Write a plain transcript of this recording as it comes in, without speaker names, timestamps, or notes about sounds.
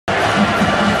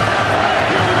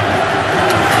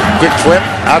quick flip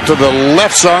out to the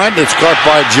left side. It's caught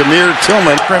by Jameer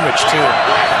Tillman. Scrimmage too.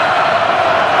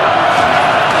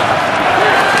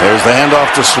 There's the handoff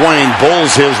to Swain.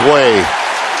 Bowls his way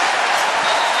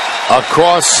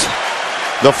across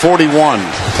the 41.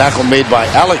 Tackle made by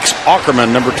Alex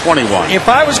Ackerman, number 21. If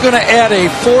I was going to add a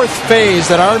fourth phase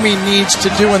that Army needs to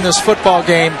do in this football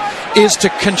game is to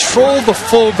control the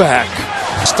fullback.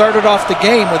 Started off the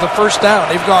game with a first down.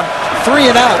 They've gone 3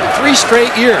 and out 3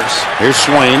 straight years. Here's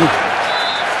Swain.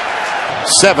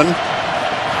 7.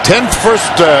 10th first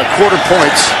quarter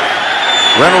points.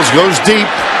 Reynolds goes deep.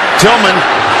 Tillman.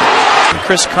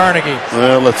 Chris Carnegie.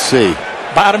 Well, let's see.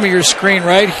 Bottom of your screen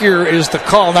right here is the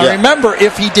call. Now remember,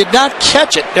 if he did not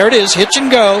catch it, there it is, hitch and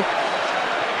go.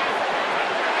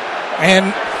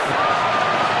 And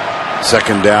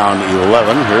second down,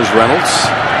 11. Here's Reynolds.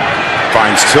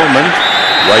 Finds Tillman.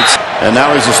 Right. And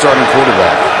now he's the starting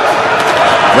quarterback.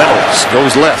 Reynolds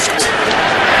goes left.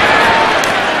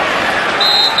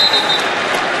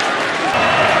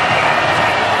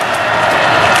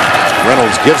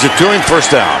 Reynolds gives it to him.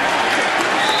 First down.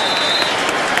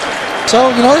 So,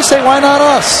 you know, they say, why not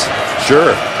us?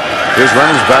 Sure. Here's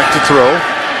Reynolds back to throw.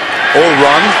 Old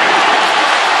run.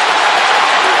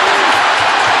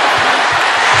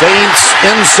 Feints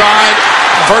inside.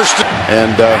 First.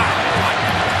 And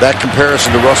that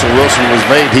comparison to Russell Wilson was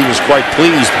made. He was quite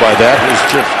pleased by that. It was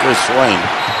just Chris Swain.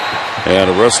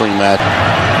 And a wrestling match.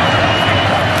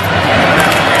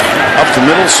 Up the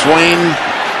middle, Swain.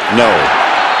 No.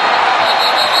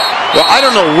 Well, I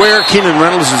don't know where Keenan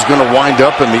Reynolds is going to wind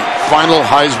up in the final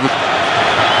Heisman.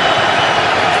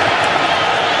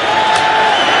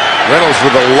 Reynolds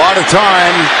with a lot of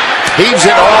time. Heaves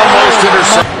it almost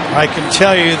intercepted. I can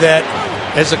tell you that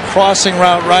as a crossing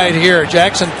route right here,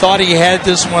 Jackson thought he had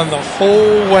this one the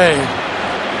whole way.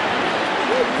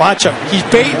 Watch him. He's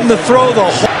baiting the throw the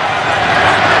whole.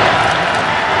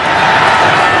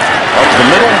 Up the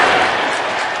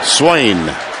middle. Swain.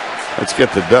 Let's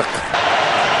get the duck.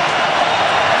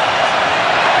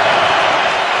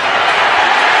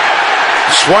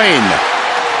 Swain.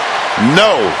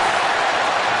 No.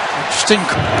 Interesting.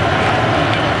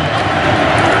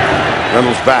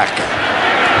 Reynolds back.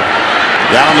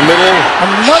 Down the middle.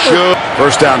 Another.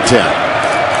 First down 10.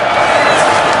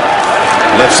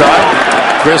 Left side.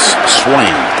 Chris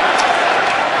Swain.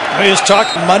 We just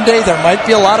talked Monday. There might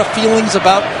be a lot of feelings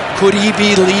about could he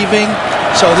be leaving.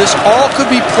 So this all could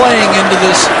be playing into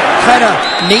this kind of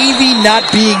Navy not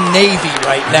being Navy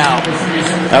right now.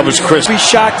 That was Chris. I'd be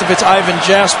shocked if it's Ivan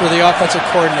Jasper, the offensive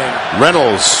coordinator.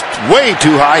 Reynolds way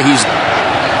too high.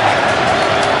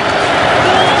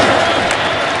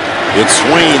 It's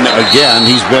Swain again.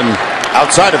 He's been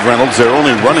outside of Reynolds. Their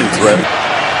only running threat.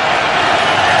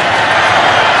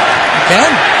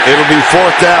 Again. It'll be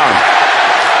fourth down.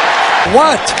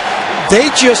 What? They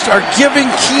just are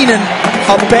giving Keenan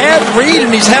a bad read,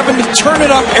 and he's having to turn it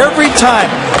up every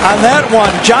time. On that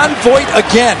one, John Voight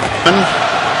again.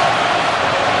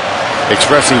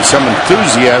 Expressing some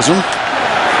enthusiasm.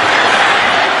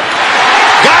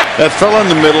 Got that fell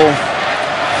in the middle.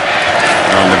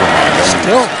 Oh, never mind.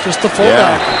 Still, just the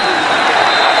fullback.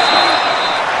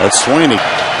 That's Swain.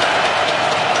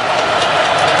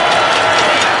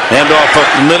 Handoff up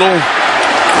the middle.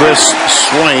 Chris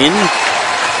Swain.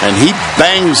 And he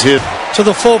bangs it to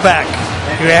the fullback.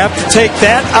 You have to take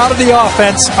that out of the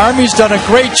offense. Army's done a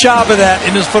great job of that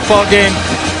in this football game.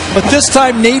 But this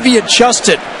time, Navy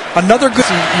adjusted. Another good.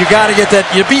 You got to get that.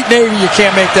 You beat Navy, you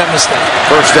can't make that mistake.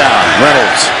 First down,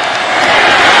 Reynolds.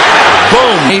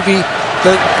 Boom. Navy,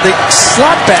 the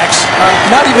slot backs are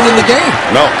not even in the game.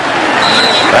 No.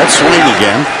 That's Swain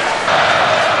again.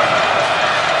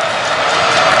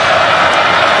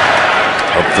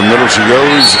 Up the middle she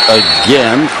goes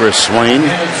again, Chris Swain.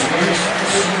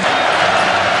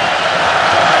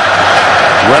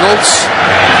 Reynolds.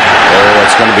 Oh,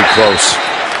 it's going to be close.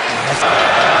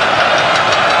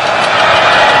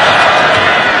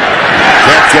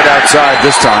 Can't get outside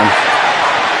this time.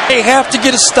 They have to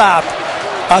get a stop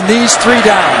on these 3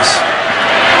 downs.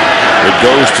 It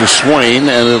goes to Swain,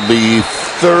 and it'll be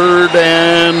third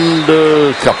and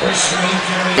a couple.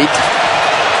 8.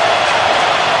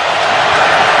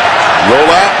 Roll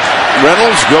out.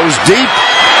 Reynolds goes deep.